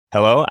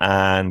Hello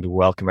and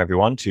welcome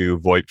everyone to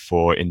VoIP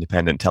for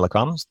Independent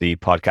Telecoms, the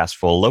podcast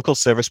for local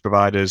service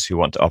providers who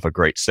want to offer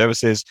great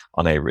services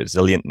on a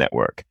resilient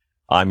network.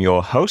 I'm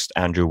your host,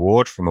 Andrew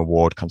Ward from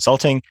Award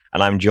Consulting,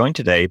 and I'm joined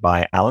today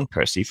by Alan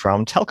Percy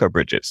from Telco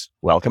Bridges.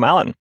 Welcome,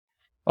 Alan.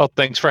 Well,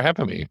 thanks for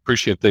having me.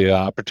 Appreciate the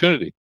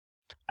opportunity.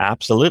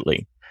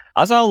 Absolutely.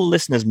 As our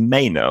listeners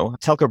may know,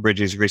 Telco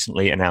Bridges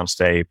recently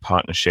announced a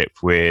partnership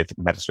with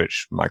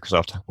Metaswitch,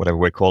 Microsoft, whatever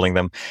we're calling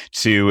them,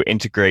 to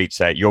integrate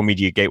your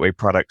media gateway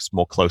products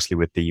more closely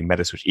with the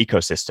Metaswitch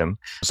ecosystem.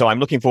 So I'm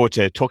looking forward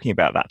to talking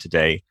about that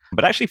today.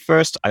 But actually,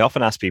 first, I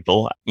often ask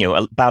people,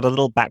 about a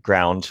little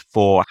background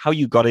for how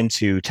you got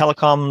into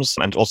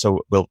telecoms, and also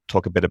we'll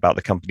talk a bit about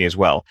the company as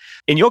well.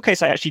 In your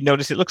case, I actually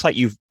noticed it looks like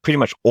you've pretty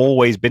much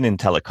always been in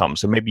telecoms.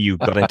 So maybe you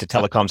got into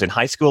telecoms in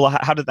high school.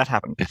 How did that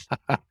happen?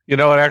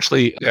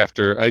 Actually,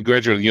 after I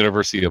graduated the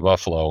University of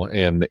Buffalo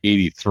in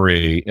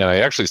 '83, and I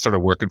actually started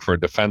working for a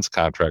defense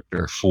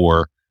contractor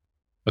for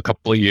a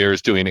couple of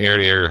years doing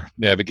air-to-air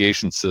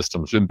navigation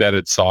systems,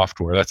 embedded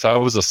software. That's how I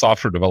was a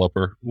software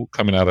developer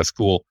coming out of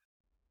school.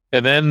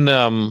 And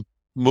then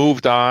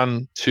moved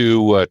on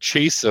to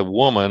chase a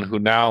woman who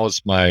now is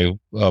my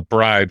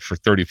bride for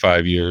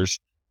 35 years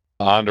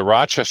on to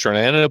Rochester. And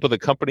I ended up with a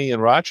company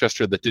in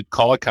Rochester that did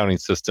call accounting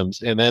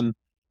systems. And then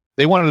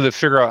they wanted to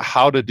figure out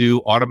how to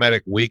do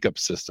automatic wake-up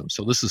systems.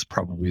 So this is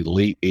probably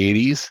late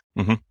 80s.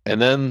 Mm-hmm.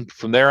 And then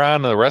from there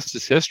on, the rest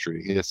is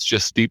history. It's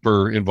just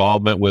deeper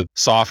involvement with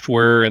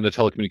software in the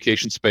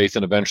telecommunications space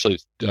and eventually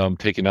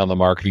taking on the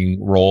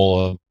marketing role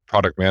of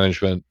product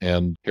management.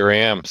 And here I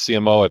am,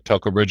 CMO at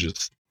Telco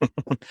Bridges.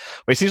 Well,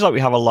 it seems like we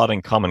have a lot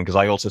in common because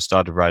I also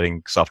started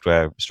writing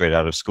software straight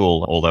out of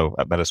school, although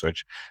at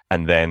Metaswitch.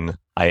 And then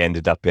I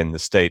ended up in the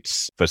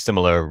States for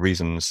similar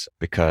reasons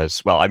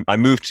because, well, I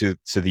moved to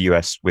the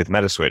US with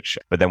Metaswitch.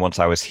 But then once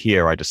I was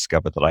here, I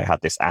discovered that I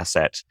had this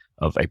asset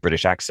of a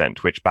British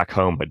accent, which back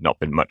home had not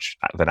been much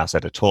of an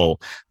asset at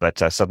all. But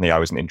suddenly I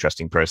was an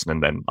interesting person.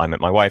 And then I met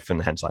my wife,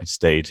 and hence I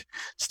stayed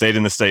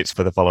in the States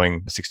for the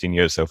following 16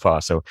 years so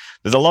far. So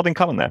there's a lot in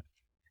common there.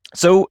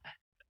 So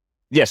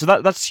yeah, so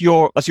that's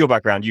your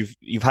background.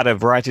 You've had a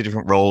variety of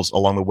different roles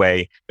along the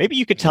way. Maybe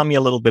you could tell me a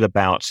little bit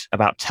about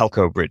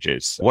Telco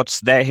Bridges. What's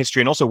their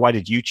history, and also why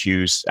did you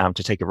choose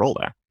to take a role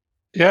there?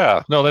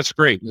 Yeah, no, that's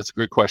great. That's a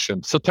great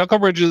question. So Telco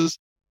Bridges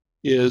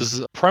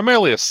is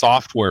primarily a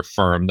software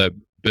firm that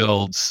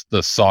builds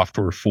the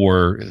software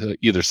for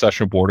either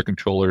session border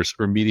controllers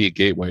or media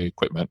gateway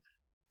equipment.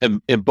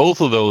 And both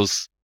of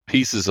those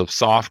pieces of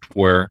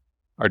software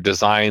are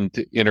designed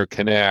to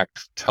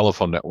interconnect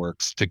telephone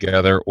networks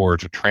together or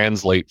to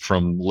translate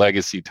from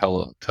legacy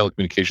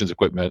telecommunications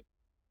equipment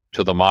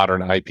to the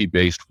modern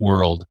IP-based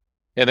world.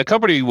 And the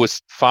company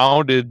was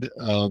founded,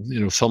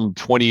 some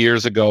 20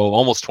 years ago,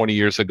 almost 20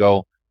 years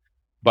ago,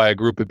 by a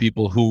group of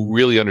people who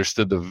really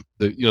understood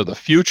the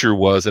future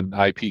was in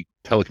IP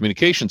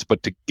telecommunications.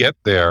 But to get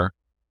there,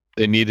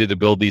 they needed to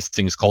build these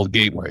things called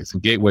gateways.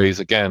 And gateways,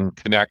 again,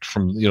 connect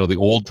from the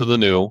old to the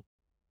new,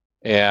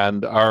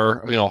 and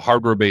are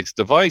hardware-based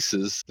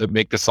devices that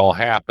make this all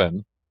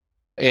happen.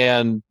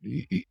 And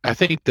I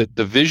think that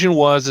the vision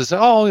is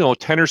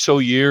 10 or so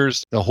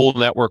years, the whole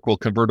network will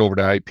convert over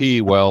to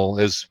IP. Well,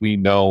 as we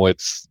know,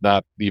 it's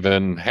not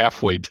even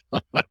halfway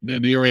done.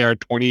 And here we are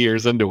 20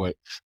 years into it.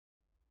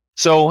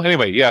 So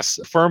anyway, yes,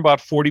 firm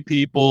about 40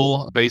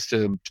 people based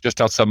in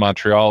just outside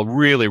Montreal.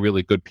 Really,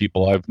 really good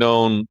people. I've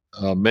known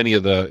many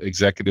of the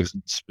executives,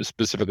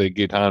 specifically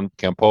Gaetan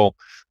Campeau,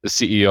 the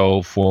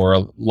CEO, for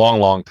a long,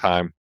 long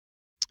time.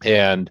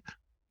 And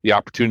the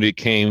opportunity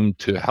came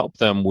to help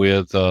them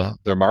with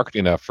their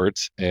marketing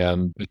efforts,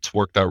 and it's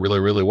worked out really,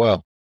 really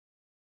well.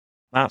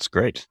 That's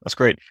great. That's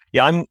great.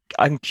 Yeah,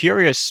 I'm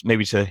curious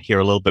maybe to hear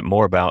a little bit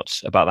more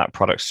about that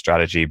product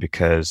strategy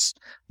because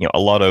a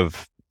lot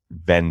of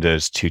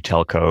vendors to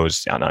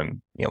telcos, and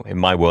I'm in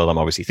my world I'm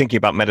obviously thinking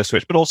about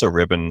Metaswitch, but also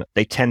Ribbon.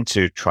 They tend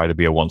to try to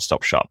be a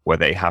one-stop shop where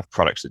they have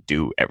products that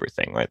do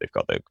everything, right? They've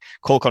got the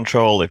call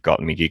control, they've got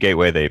media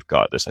gateway, they've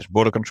got the session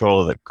border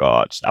control, they've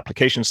got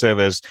application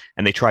servers,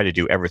 and they try to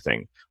do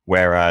everything.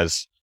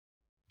 Whereas,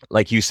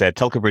 like you said,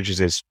 Telco Bridges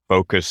is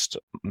focused,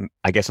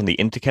 I guess, on the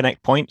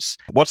interconnect points.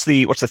 What's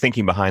the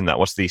thinking behind that?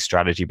 What's the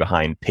strategy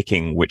behind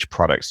picking which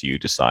products you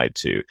decide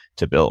to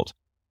build?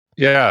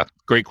 Yeah,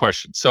 great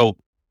question. So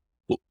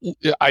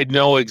I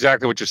know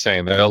exactly what you're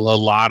saying. There are a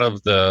lot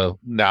of the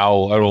now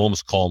I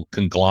almost call them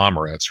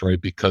conglomerates,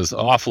 right? Because an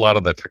awful lot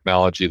of the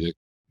technology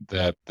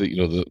that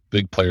the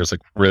big players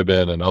like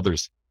Ribbon and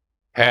others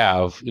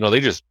have, they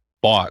just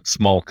bought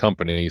small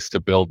companies to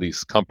build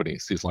these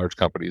companies, these large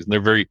companies, and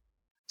they're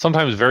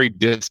sometimes very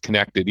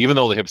disconnected, even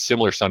though they have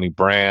similar sounding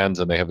brands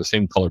and they have the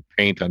same colored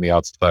paint on the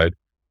outside.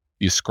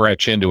 You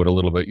scratch into it a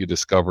little bit, you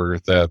discover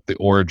that the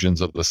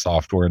origins of the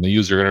software and the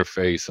user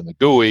interface and the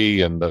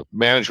GUI and the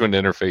management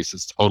interface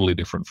is totally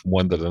different from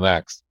one to the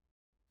next.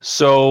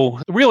 So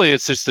really,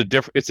 it's just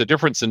it's a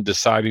difference in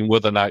deciding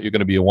whether or not you're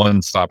going to be a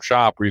one-stop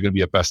shop or you're going to be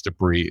a best of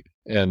breed.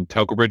 And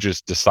Telco Bridges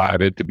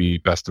decided to be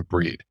best of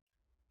breed.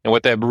 And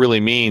what that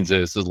really means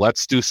is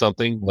let's do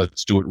something,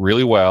 let's do it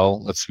really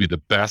well, let's be the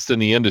best in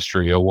the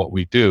industry at what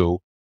we do,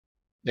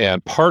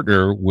 and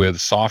partner with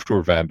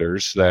software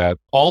vendors that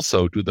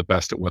also do the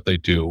best at what they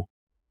do.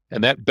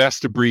 And that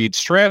best of breed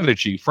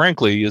strategy,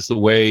 frankly, is the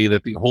way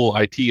that the whole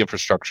IT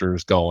infrastructure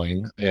is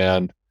going.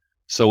 And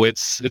so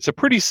it's a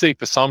pretty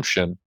safe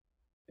assumption,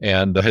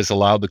 and has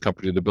allowed the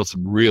company to build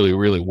some really,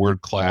 really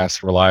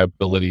world-class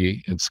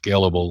reliability and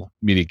scalable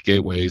media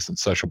gateways and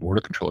session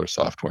border controller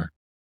software.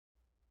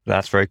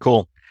 That's very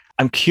cool.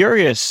 I'm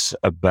curious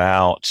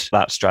about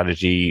that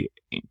strategy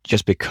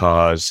just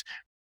because,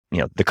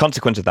 the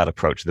consequence of that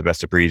approach, the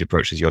best of breed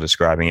approach as you're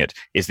describing it,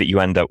 is that you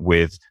end up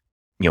with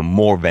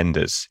more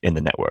vendors in the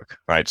network,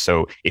 right?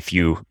 So if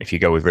you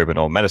go with Ribbon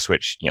or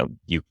Metaswitch,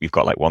 you've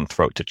got like one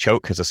throat to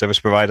choke as a service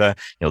provider.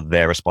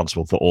 They're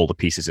responsible for all the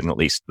pieces in at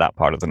least that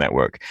part of the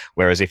network.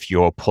 Whereas if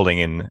you're pulling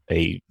in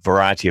a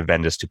variety of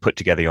vendors to put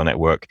together your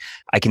network,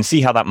 I can see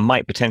how that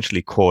might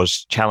potentially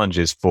cause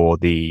challenges for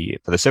the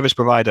service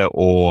provider,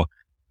 or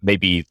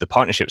maybe the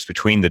partnerships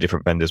between the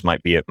different vendors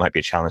might be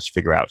a challenge to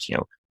figure out,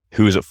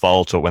 who's at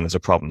fault or when there's a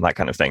problem, that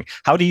kind of thing.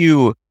 How do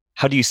you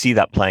see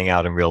that playing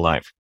out in real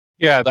life?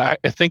 Yeah,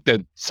 I think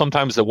that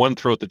sometimes the one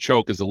throat to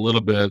choke is a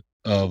little bit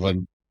of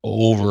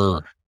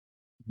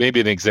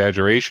maybe an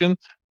exaggeration,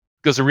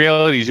 because the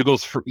reality is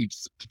you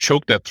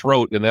choke that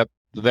throat, and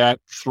that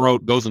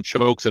throat goes and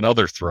chokes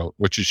another throat,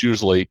 which is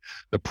usually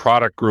the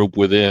product group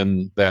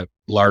within that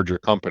larger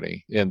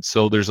company. And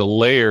so there's a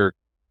layer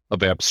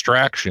of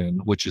abstraction,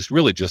 which is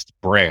really just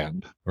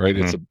brand, right?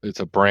 Mm-hmm. It's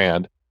a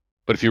brand.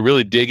 But if you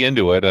really dig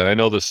into it, and I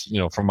know this,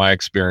 from my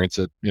experience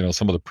at,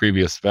 some of the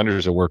previous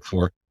vendors I worked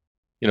for,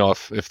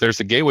 if there's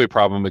a gateway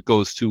problem, it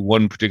goes to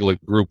one particular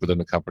group within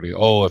the company.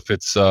 Oh, if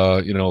it's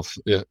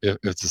if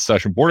it's a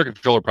session border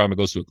controller problem, it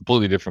goes to a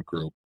completely different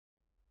group.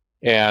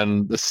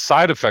 And the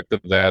side effect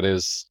of that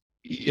is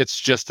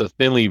it's just a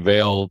thinly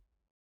veiled,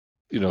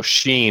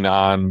 sheen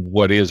on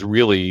what is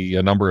really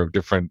a number of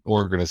different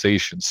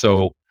organizations.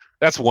 So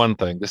that's one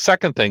thing. The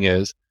second thing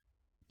is,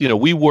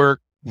 we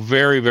work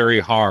very, very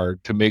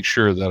hard to make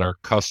sure that our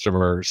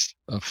customers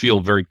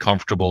feel very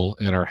comfortable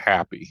and are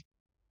happy.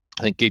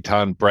 I think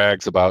Gaetan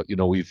brags about,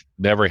 we've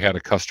never had a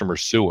customer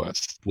sue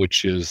us,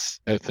 which is,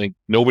 I think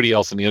nobody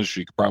else in the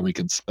industry probably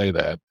can say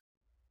that.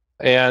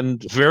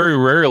 And very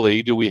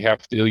rarely do we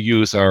have to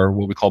use our,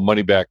 what we call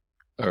money back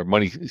or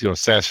money,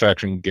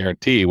 satisfaction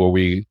guarantee, where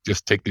we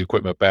just take the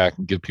equipment back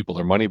and give people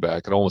their money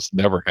back. It almost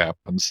never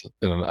happens.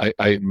 And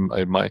I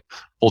my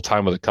whole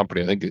time with the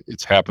company, I think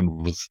it's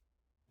happened with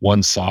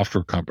one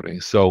software company.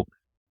 So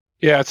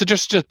yeah, it's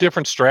just a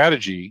different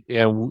strategy.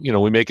 And,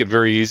 we make it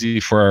very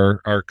easy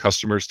for our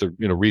customers to,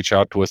 reach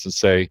out to us and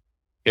say,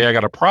 hey, I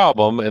got a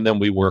problem. And then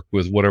we work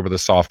with whatever the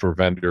software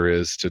vendor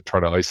is to try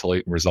to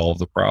isolate and resolve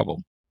the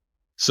problem.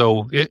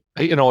 So it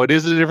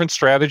is a different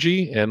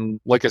strategy.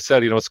 And like I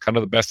said, it's kind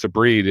of the best of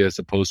breed as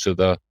opposed to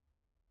the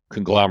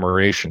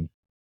conglomeration.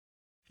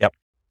 Yep.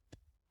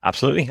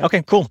 Absolutely.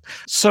 Okay, cool.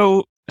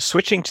 So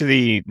switching to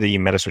the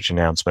Metaswitch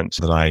announcement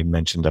that I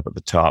mentioned up at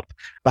the top,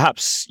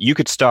 perhaps you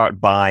could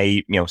start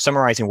by,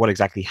 summarizing what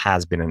exactly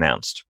has been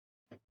announced.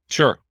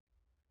 Sure.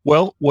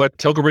 Well, what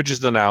Telco Bridge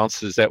has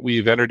announced is that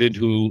we've entered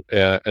into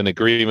an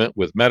agreement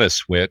with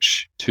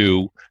Metaswitch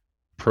to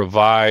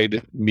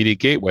provide media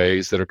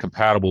gateways that are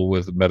compatible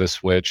with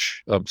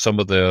Metaswitch, some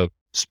of the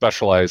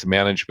specialized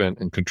management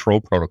and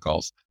control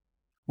protocols.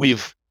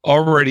 We've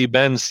already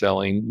been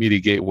selling media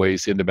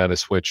gateways into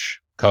Metaswitch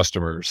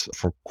customers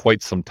for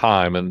quite some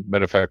time. And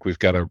matter of fact, we've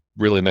got a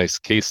really nice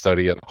case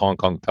study at Hong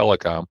Kong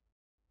Telecom,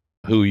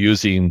 who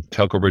using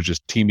Telco Bridge's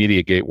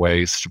T-Media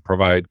gateways to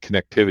provide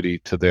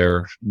connectivity to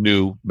their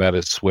new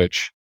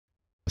Metaswitch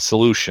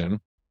solution.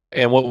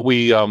 And what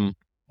we,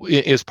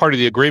 as part of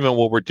the agreement,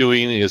 what we're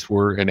doing is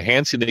we're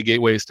enhancing the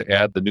gateways to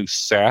add the new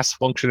SaaS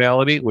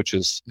functionality, which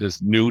is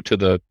new to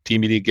the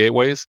T-Media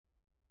gateways,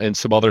 and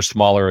some other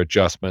smaller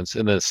adjustments.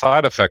 And the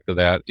side effect of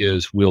that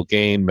is we'll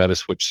gain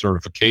Metaswitch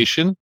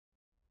certification.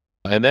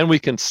 And then we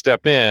can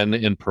step in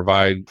and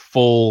provide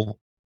full,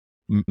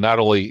 not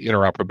only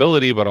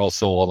interoperability, but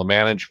also all the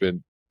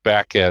management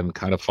back-end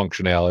kind of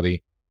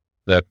functionality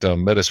that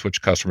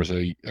Metaswitch customers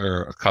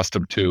are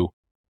accustomed to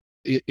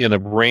in a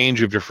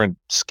range of different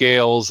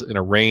scales, in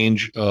a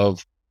range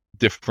of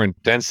different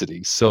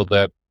densities. So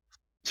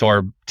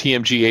our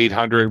TMG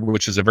 800,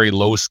 which is a very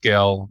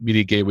low-scale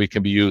media gateway,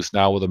 can be used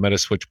now with a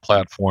Metaswitch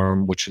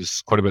platform, which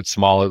is quite a bit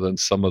smaller than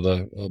some of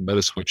the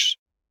Metaswitch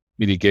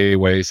media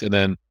gateways. And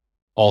then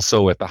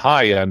also at the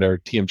high end, our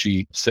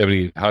TMG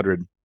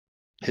 7800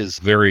 is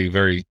very,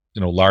 very,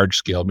 large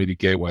scale media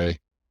gateway,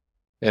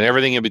 and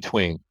everything in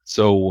between.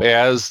 So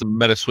as the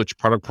Metaswitch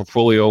product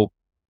portfolio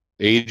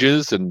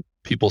ages and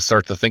people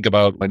start to think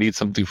about, I need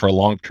something for a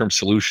long-term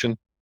solution,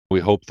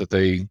 we hope that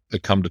they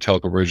come to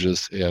Telco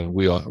Bridges, and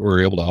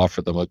we're able to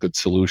offer them a good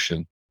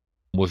solution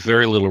with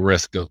very little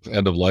risk of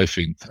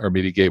end-of-lifing our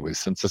media gateways,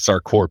 since it's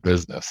our core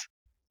business.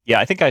 Yeah,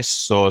 I think I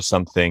saw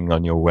something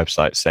on your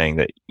website saying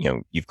that,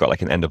 you've got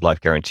like an end of life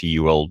guarantee.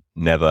 You will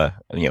never,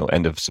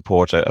 end of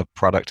support a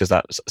product. Is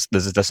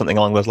there something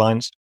along those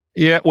lines?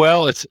 Yeah,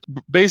 well, it's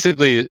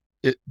basically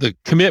the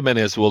commitment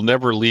is we'll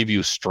never leave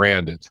you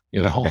stranded.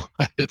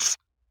 It's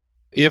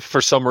if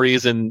for some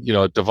reason,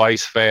 a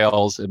device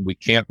fails and we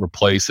can't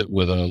replace it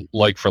with a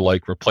like for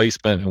like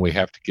replacement and we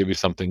have to give you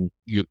something,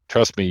 you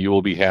trust me, you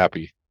will be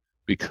happy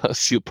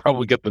because you'll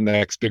probably get the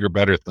next bigger,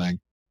 better thing.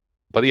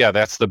 But yeah,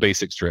 that's the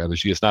basic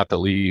strategy. It's not to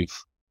leave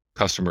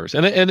customers.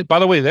 And by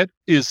the way,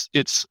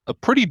 it's a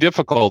pretty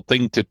difficult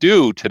thing to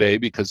do today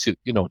because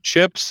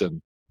chips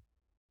and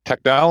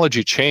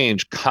technology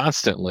change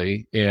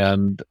constantly.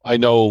 And I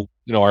know,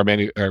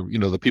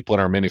 the people in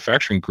our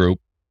manufacturing group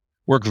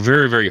work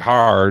very, very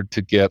hard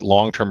to get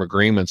long-term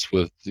agreements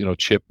with,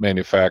 chip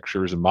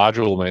manufacturers and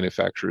module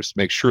manufacturers to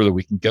make sure that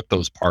we can get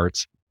those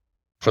parts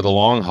for the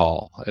long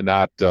haul and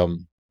not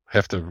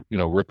have to,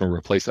 rip and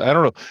replace it. I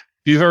don't know if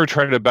you've ever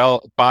tried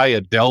to buy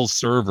a Dell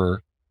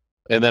server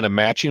and then a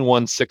matching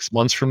one 6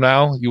 months from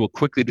now, you will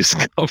quickly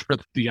discover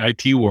that the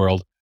IT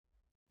world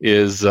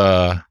is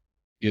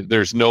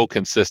there's no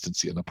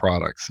consistency in the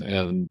products,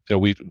 and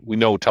we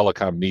know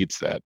telecom needs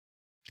that.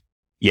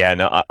 Yeah,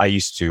 no, I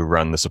used to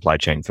run the supply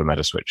chain for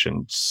Metaswitch,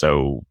 and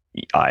so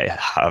I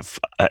have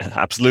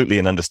absolutely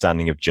an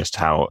understanding of just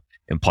how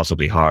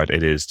impossibly hard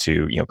it is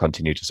to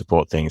continue to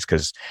support things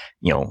because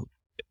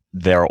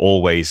there are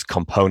always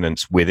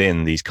components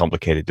within these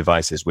complicated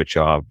devices which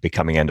are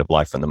becoming end of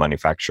life from the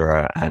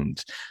manufacturer,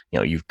 and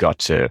you've got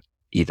to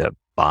either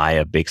buy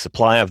a big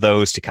supply of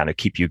those to kind of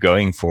keep you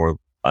going for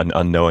an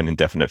unknown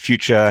indefinite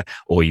future,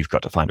 or you've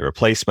got to find a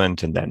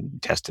replacement and then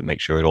test to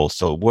make sure it all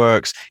still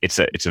works. It's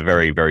a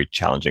very, very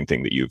challenging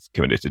thing that you've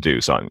committed to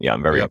do. So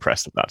I'm very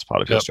impressed that that's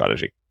part of your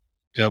strategy.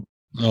 Yep.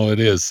 No, it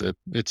is.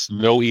 It's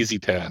no easy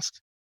task.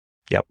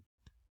 Yep.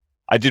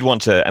 I did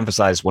want to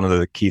emphasize one of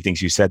the key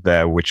things you said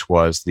there, which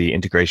was the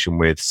integration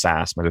with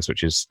SaaS,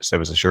 Metaswitch's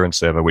Service Assurance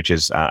Server, which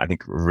is, I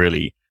think,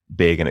 really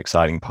big and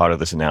exciting part of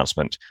this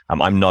announcement.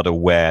 I'm not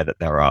aware that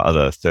there are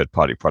other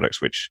third-party products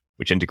which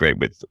integrate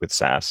with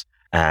SaaS.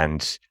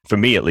 And for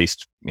me, at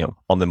least,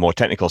 on the more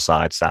technical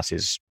side, SaaS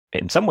is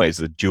in some ways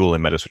the jewel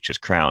in Metaswitch's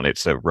crown.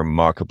 It's a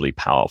remarkably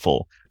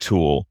powerful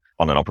tool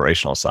on an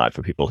operational side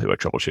for people who are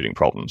troubleshooting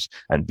problems,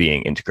 and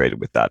being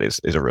integrated with that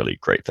is a really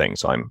great thing.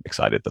 So I'm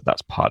excited that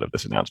that's part of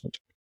this announcement.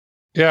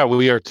 Yeah,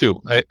 we are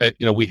too.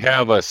 We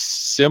have a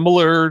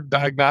similar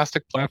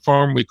diagnostic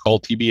platform we call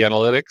TB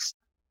Analytics.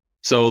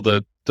 So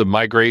the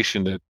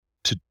migration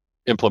to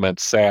implement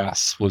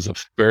SaaS was a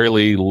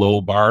fairly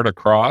low bar to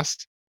cross.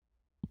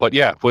 But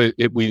yeah,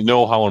 we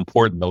know how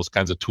important those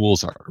kinds of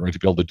tools are, right? To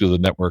be able to do the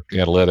network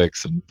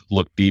analytics and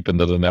look deep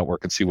into the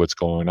network and see what's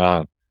going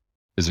on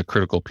is a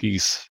critical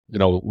piece.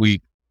 I'm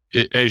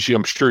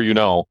sure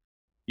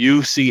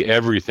you see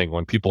everything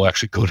when people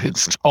actually go to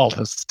install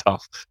this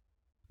stuff.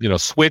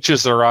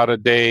 Switches are out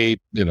of date,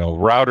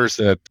 routers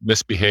that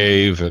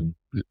misbehave and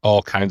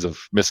all kinds of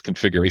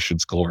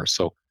misconfigurations galore.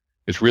 So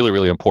it's really,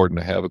 really important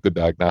to have a good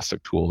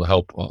diagnostic tool to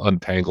help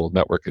untangle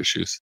network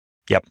issues.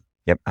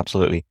 Yep,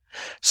 absolutely.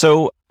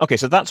 So, okay,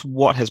 so that's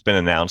what has been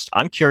announced.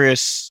 I'm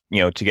curious,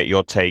 to get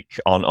your take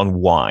on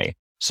why.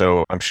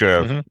 So I'm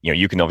sure,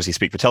 you can obviously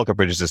speak for Telco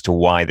Bridges as to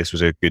why this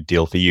was a good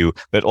deal for you,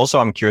 but also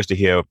I'm curious to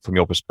hear from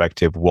your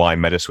perspective why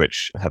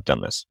Metaswitch have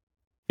done this.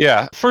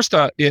 Yeah, first,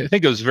 I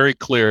think it was very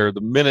clear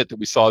the minute that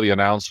we saw the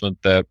announcement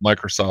that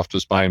Microsoft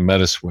was buying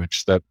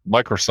Metaswitch, that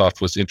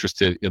Microsoft was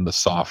interested in the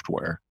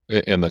software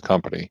in the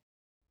company.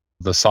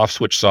 The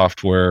SoftSwitch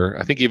software,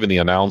 I think even the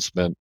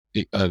announcement,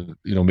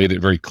 made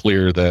it very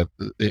clear that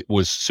it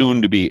was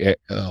soon to be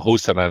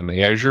hosted on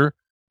Azure.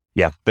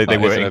 Yeah, they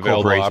were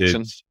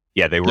incorporated.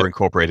 Yeah, they were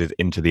incorporated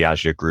into the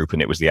Azure group,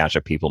 and it was the Azure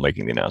people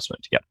making the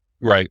announcement. Yeah,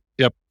 right.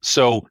 Yep.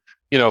 So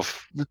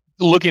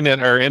looking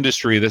at our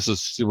industry,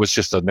 it was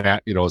just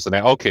okay,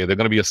 they're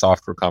going to be a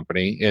software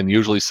company, and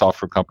usually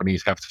software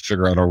companies have to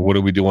figure out, what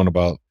are we doing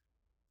about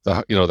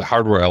the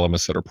hardware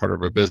elements that are part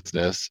of our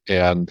business,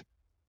 and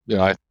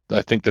I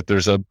think that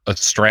there's a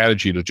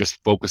strategy to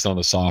just focus on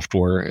the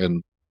software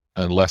and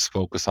less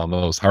focus on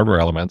those hardware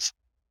elements,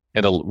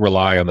 and to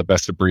rely on the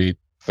best of breed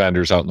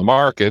vendors out in the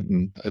market.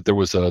 And there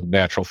was a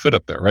natural fit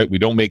up there, right? We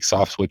don't make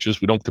soft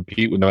switches. We don't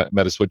compete with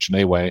Metaswitch in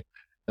any way in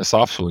the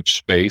soft switch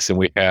space, and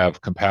we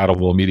have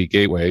compatible media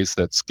gateways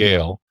that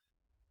scale,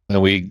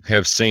 and we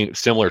have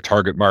similar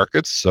target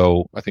markets.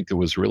 So I think it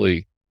was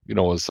really,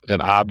 was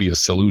an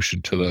obvious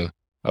solution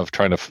of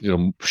trying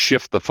to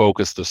shift the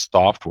focus to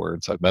software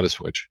inside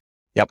Metaswitch.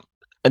 Yep.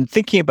 And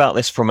thinking about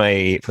this from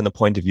the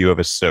point of view of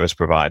a service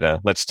provider,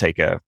 let's take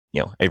a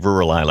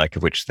rural ILEC,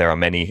 of which there are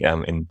many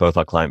in both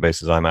our client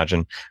bases, I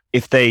imagine.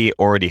 If they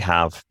already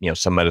have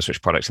some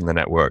Metaswitch products in the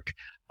network,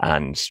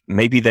 and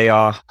maybe they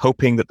are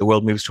hoping that the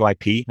world moves to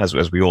IP,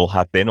 as we all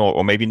have been,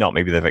 or maybe not,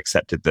 maybe they've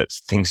accepted that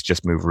things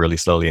just move really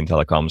slowly in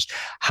telecoms.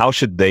 How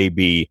should they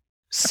be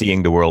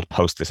seeing the world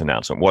post this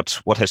announcement?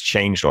 What has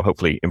changed or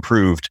hopefully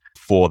improved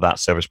for that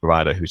service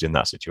provider who's in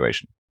that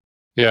situation?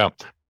 Yeah.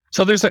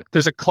 So there's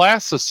a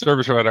class of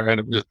service provider,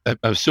 and I'm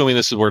assuming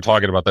this is what we're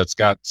talking about, that's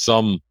got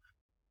some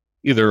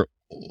either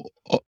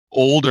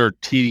older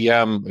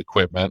TDM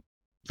equipment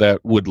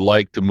that would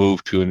like to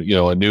move to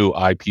a new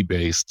IP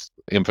based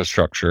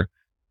infrastructure.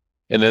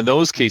 And in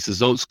those cases,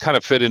 those kind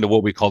of fit into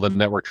what we call the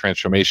network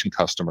transformation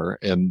customer.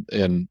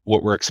 And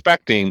what we're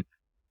expecting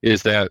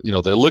is that,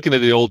 they're looking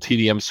at the old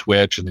TDM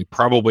switch, and they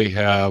probably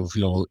have,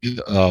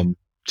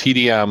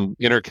 TDM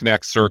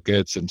interconnect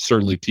circuits and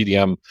certainly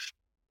TDM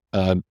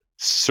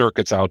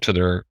circuits out to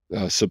their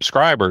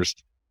subscribers,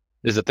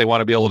 is that they want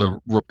to be able to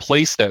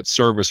replace that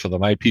service with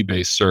an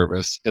IP-based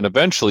service and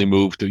eventually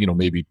move to,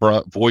 maybe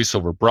voice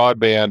over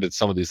broadband and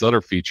some of these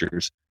other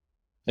features.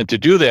 And to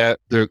do that,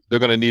 they're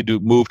going to need to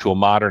move to a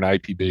modern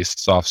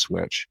IP-based soft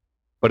switch.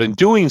 But in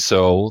doing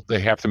so, they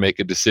have to make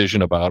a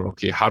decision about,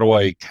 okay, how do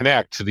I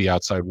connect to the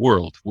outside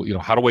world?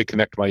 How do I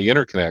connect my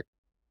interconnect,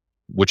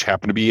 which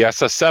happen to be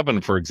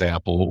SS7, for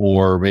example,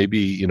 or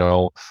maybe,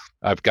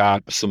 I've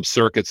got some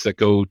circuits that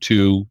go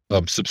to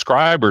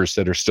subscribers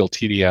that are still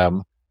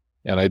TDM,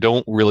 and I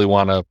don't really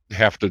want to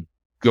have to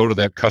go to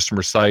that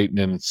customer site and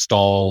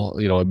install,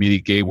 a media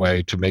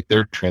gateway to make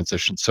their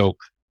transition. So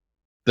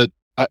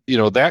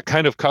that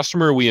kind of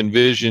customer we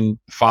envision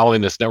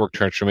following this network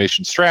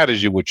transformation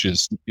strategy, which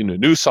is,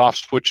 new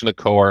soft switch in the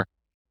core,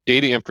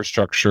 data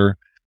infrastructure,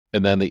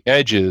 and then the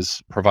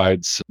edges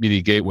provides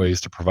media gateways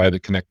to provide the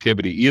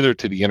connectivity either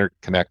to the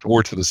interconnect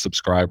or to the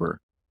subscriber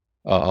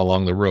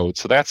along the road.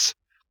 So that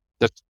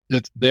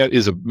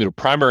is a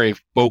primary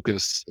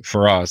focus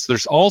for us.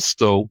 There's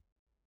also,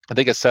 I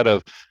think, a set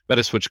of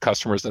Metaswitch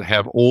customers that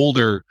have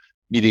older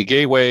media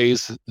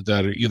gateways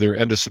that are either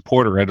end of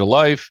support or end of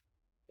life,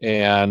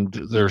 and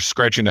they're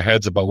scratching their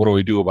heads about what do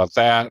we do about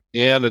that,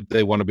 and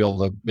they want to be able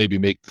to maybe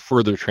make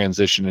further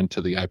transition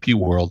into the IP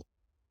world,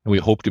 and we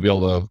hope to be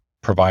able to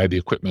provide the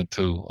equipment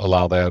to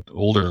allow that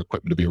older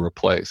equipment to be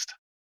replaced.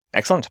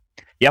 Excellent.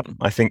 Yep,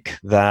 I think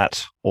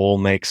that all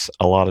makes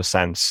a lot of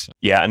sense.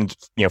 Yeah, and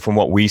from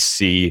what we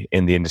see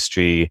in the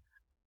industry,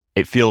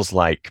 it feels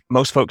like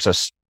most folks are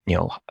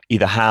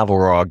either have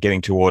or are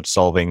getting towards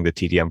solving the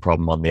TDM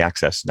problem on the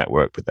access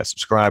network with their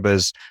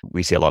subscribers.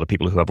 We see a lot of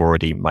people who have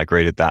already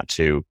migrated that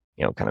to,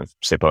 kind of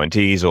SIP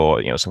ONTs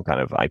or, some kind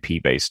of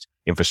IP-based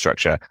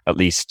infrastructure, at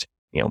least,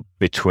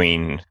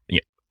 between,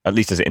 at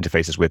least as it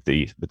interfaces with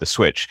the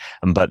switch.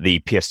 But the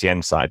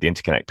PSTN side, the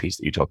interconnect piece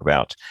that you talk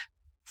about,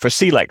 for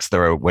CLEX,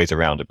 there are ways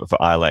around it, but for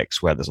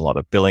ILEX, where there's a lot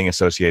of billing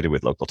associated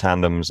with local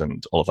tandems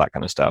and all of that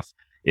kind of stuff,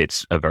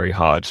 it's a very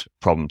hard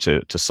problem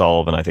to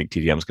solve. And I think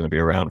TDM is going to be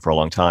around for a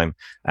long time.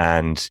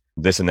 And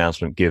this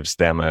announcement gives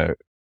them a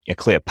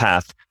clear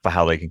path for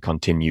how they can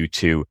continue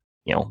to,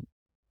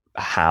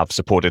 have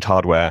supported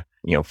hardware,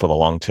 for the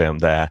long term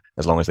there,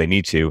 as long as they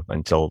need to,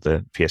 until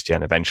the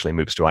PSTN eventually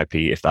moves to IP,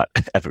 if that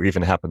ever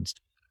even happens.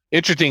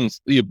 Interesting.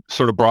 You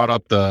sort of brought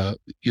up the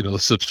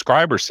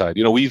subscriber side.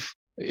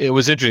 It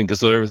was interesting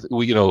because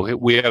we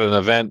had an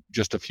event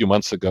just a few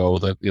months ago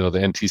that the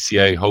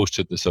NTCA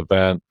hosted this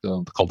event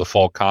called the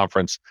Fall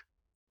Conference,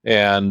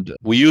 and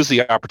we used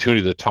the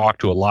opportunity to talk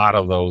to a lot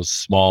of those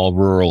small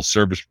rural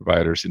service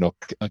providers.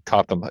 I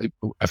caught them.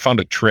 I found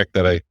a trick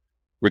that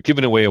we're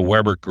giving away a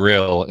Weber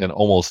grill, and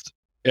almost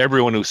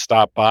everyone who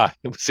stopped by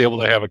was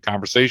able to have a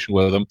conversation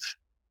with them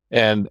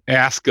and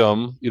ask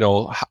them,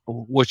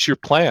 what's your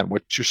plan?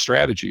 What's your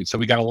strategy? So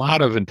we got a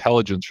lot of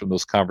intelligence from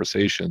those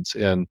conversations,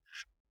 and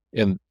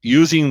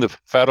using the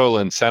federal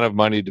incentive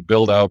money to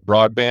build out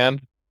broadband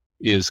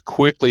is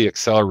quickly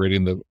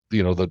accelerating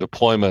the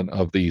deployment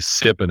of these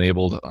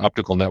SIP-enabled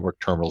optical network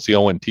terminals, the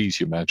ONTs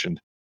you mentioned.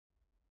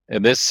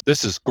 And this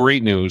is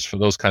great news for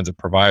those kinds of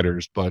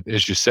providers. But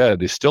as you said,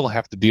 they still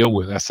have to deal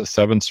with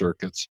SS7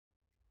 circuits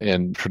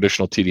and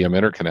traditional TDM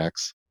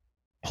interconnects.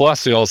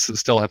 Plus, they also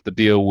still have to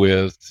deal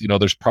with,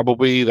 there's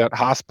probably that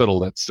hospital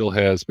that still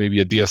has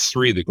maybe a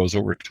DS3 that goes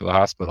over to the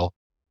hospital.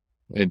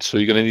 And so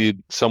you're going to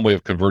need some way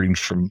of converting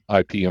from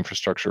IP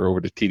infrastructure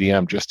over to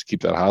TDM just to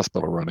keep that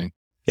hospital running.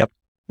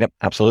 Yep,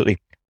 absolutely.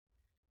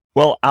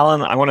 Well,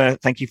 Alan, I want to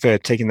thank you for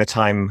taking the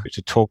time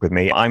to talk with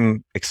me.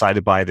 I'm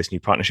excited by this new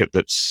partnership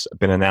that's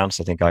been announced.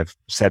 I think I've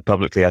said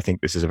publicly, I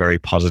think this is a very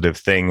positive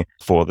thing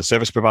for the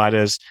service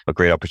providers, a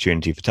great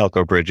opportunity for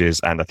telco bridges.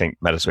 And I think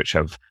Metaswitch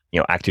have,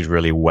 acted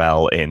really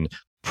well in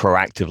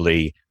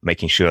proactively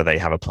making sure they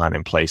have a plan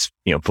in place,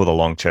 for the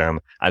long term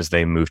as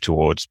they move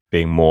towards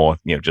being more,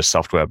 just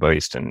software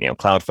based and,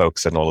 cloud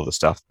focused and all of the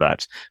stuff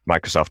that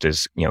Microsoft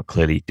is,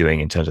 clearly doing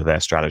in terms of their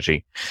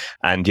strategy.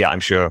 And yeah, I'm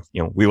sure,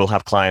 we will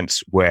have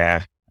clients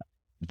where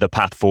the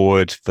path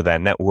forward for their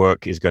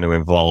network is going to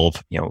involve,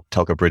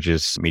 telco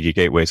bridges, media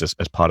gateways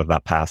as part of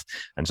that path.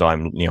 And so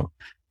I'm,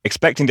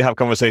 expecting to have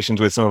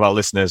conversations with some of our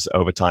listeners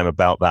over time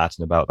about that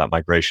and about that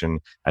migration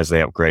as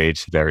they upgrade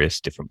various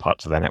different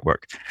parts of their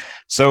network.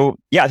 So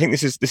yeah, I think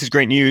this is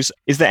great news.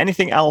 Is there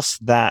anything else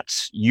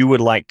that you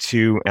would like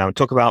to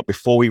talk about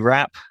before we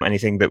wrap?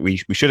 Anything that we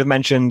should have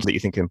mentioned that you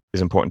think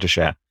is important to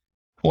share?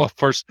 Well,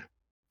 first,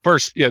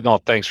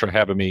 thanks for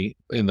having me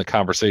in the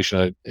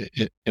conversation,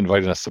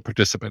 inviting us to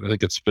participate. I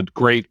think it's been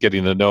great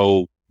getting to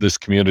know this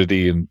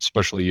community and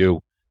especially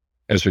you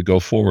as we go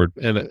forward.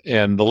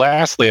 And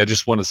lastly, I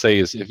just want to say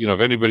is if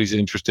anybody's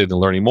interested in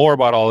learning more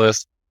about all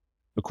this,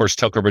 Of course,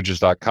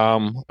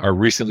 telcobridges.com, our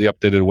recently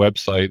updated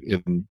website.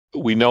 And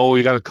we know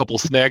we got a couple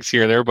snags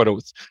here and there, but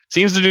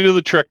seems to do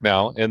the trick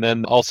now. And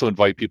then also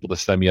invite people to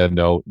send me a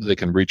note. They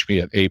can reach me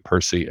at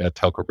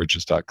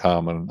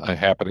apercy@telcobridges.com, and I'm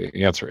happy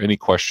to answer any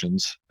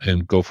questions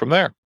and go from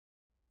there.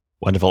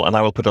 Wonderful. And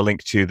I will put a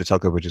link to the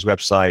Telco Bridges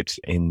website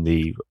in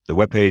the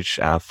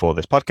webpage for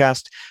this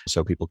podcast,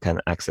 so people can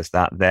access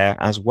that there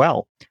as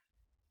well.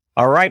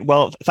 All right.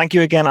 Well, thank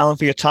you again, Alan,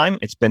 for your time.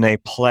 It's been a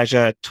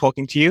pleasure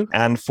talking to you.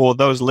 And for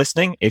those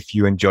listening, if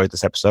you enjoyed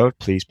this episode,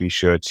 please be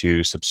sure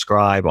to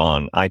subscribe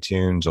on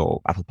iTunes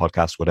or Apple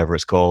Podcasts, whatever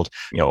it's called,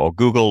 or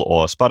Google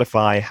or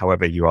Spotify,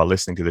 however you are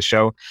listening to the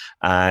show.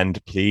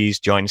 And please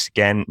join us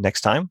again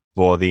next time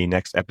for the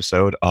next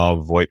episode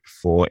of VoIP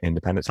for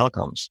Independent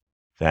Telecoms.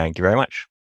 Thank you very much.